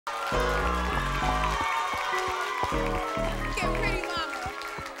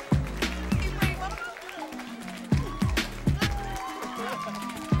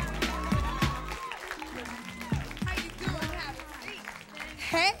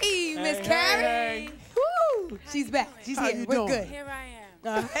Hey, Miss Carey. Hey. Woo! She's back. She's How here. you We're doing? good. Here I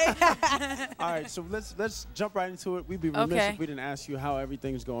am. All right, so let's jump right into it. We'd be remiss if we didn't ask you how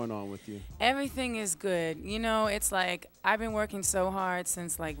everything's going on with you. Everything is good. You know, it's like I've been working so hard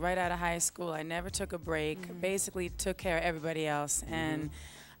since like right out of high school. I never took a break. Basically took care of everybody else, and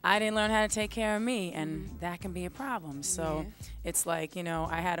I didn't learn how to take care of me, and that can be a problem. So it's like, you know,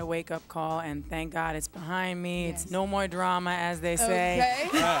 I had a wake-up call, and thank God it's behind me. It's no more drama, as they say.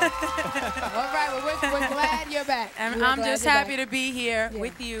 Okay. All right. Well, we're glad you're back. And I'm just happy to be here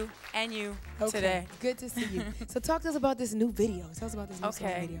with you and you today. Good to see you. So talk to us about this new video. Tell us about this new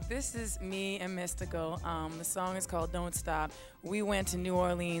song video. This is me and Mystikal. The song is called Don't Stop. We went to New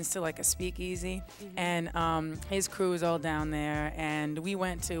Orleans to like a speakeasy, and his crew is all down there, and we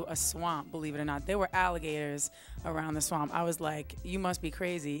went to a swamp, believe it or not. There were alligators around the swamp. I was like, you must be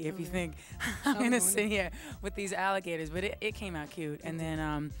crazy if you think I'm going to sit here with these alligators. But it came out cute. And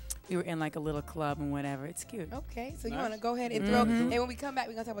then we were in like a little club and whatever. It's cute. Okay, so you want to go ahead and throw, and when we come back,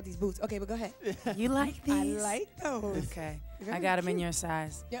 we're going to talk about these boots. Okay, but go ahead. You like these? I like those. Okay. I got them in your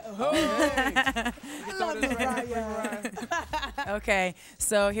size. Yeah. I love Mariah. Okay,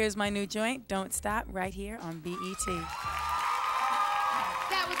 so here's my new joint, Don't Stop, right here on BET.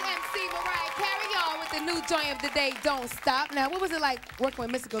 That was MC Mariah Carey, y'all, with the new joint of the day, Don't Stop. Now, what was it like working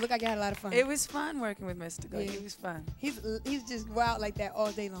with Mystikal? Look like you had a lot of fun. It was fun working with Mystikal. Yeah. It was fun. He's just wild like that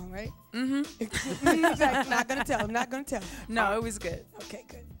all day long, right? Mm-hmm. He's like, not going to tell him, not going to tell him. No, it was good. Okay,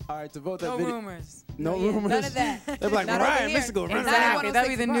 good. All right, to vote that No video. rumors. No rumors. None of that. They're like, Not Mariah, over here. Mystikal, run Exactly. That'll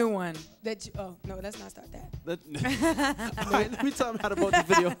be the 106 new one. That you, oh, no, let's not start that. All right, let me tell them how to vote this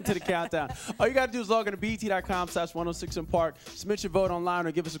video into the countdown. All you got to do is log on to BET.com/106 in Park. Submit your vote online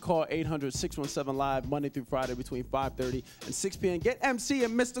or give us a call, 800-617-LIVE, Monday through Friday between 5:30 and 6 p.m. Get MC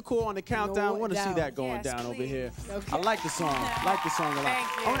and Mystikal on the countdown. I want to see that going down over here. Okay. I like the song. I like the song a lot. Thank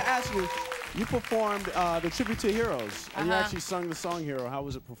you. I want to ask you, you performed the Tribute to Heroes, and you actually sung the song Hero. How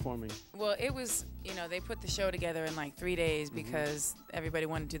was it performing? Well, it was, you know, they put the show together in like 3 days because everybody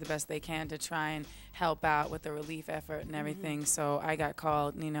wanted to do the best they can to try and help out with the relief effort and everything. So I got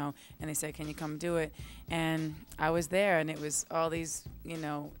called, you know, and they said, can you come do it? And I was there, and it was all these, you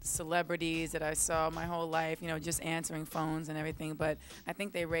know, celebrities that I saw my whole life, you know, just answering phones and everything. But I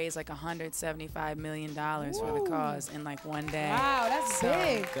think they raised like $175 million for the cause in like one day. Wow, that's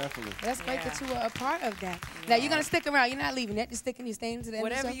big. Definitely. That's great that you were a part of that. Now, you're going to stick around. You're not leaving it. You're sticking. You're staying to the end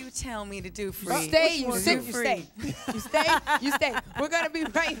Whatever of the show. you tell me to do, You free. stay, you sit, you free. stay. You stay, you stay. We're going to be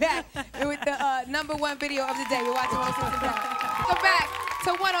right back with the #1 video of the day. We're watching 106 in Park. Come back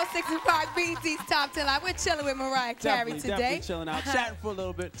to 106 in Park, BET's Top 10 Live. We're chilling with Mariah Carey today. Definitely chilling out, chatting for a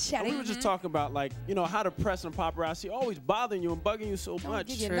little bit. Chatting. We were just talking about, like, you know, how the press and paparazzi always bothering you and bugging you so Don't much.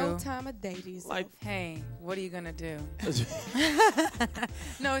 give you no time of day to yourself. Like, Hey, what are you going to do?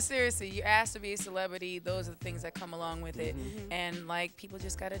 No, seriously, you're asked to be a celebrity. Those are the things that come along with it. And, like, people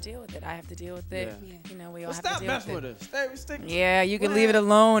just got to deal with it. I have to deal with it. Yeah. You know, we all well, have to stop deal messing with with it. us. Stick. Yeah, you can leave it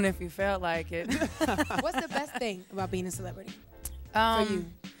alone if you felt like it. What's the best thing about being a celebrity For you?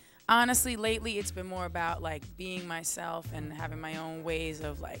 Honestly, lately it's been more about like being myself and having my own ways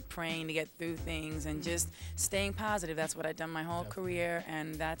of like praying to get through things and just staying positive. That's what I've done my whole career,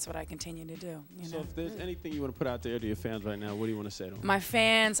 and that's what I continue to do. You So know? if there's anything you want to put out there to your fans right now, what do you want to say to them? My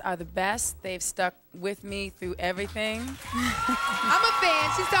fans are the best. They've stuck with me through everything. I'm a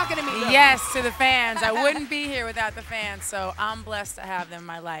fan. She's talking to me. Yes, to the fans. I wouldn't be here without the fans, so I'm blessed to have them in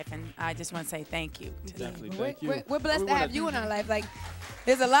my life, and I just want to say thank you to them. Definitely, thank you. We're blessed to have you in our life. Like,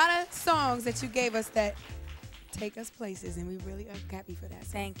 there's a lot of songs that you gave us that take us places, and we really are happy for that.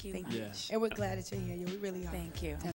 So Thank you. Thank you. Yeah. And we're glad that you're here. We really are. Thank you.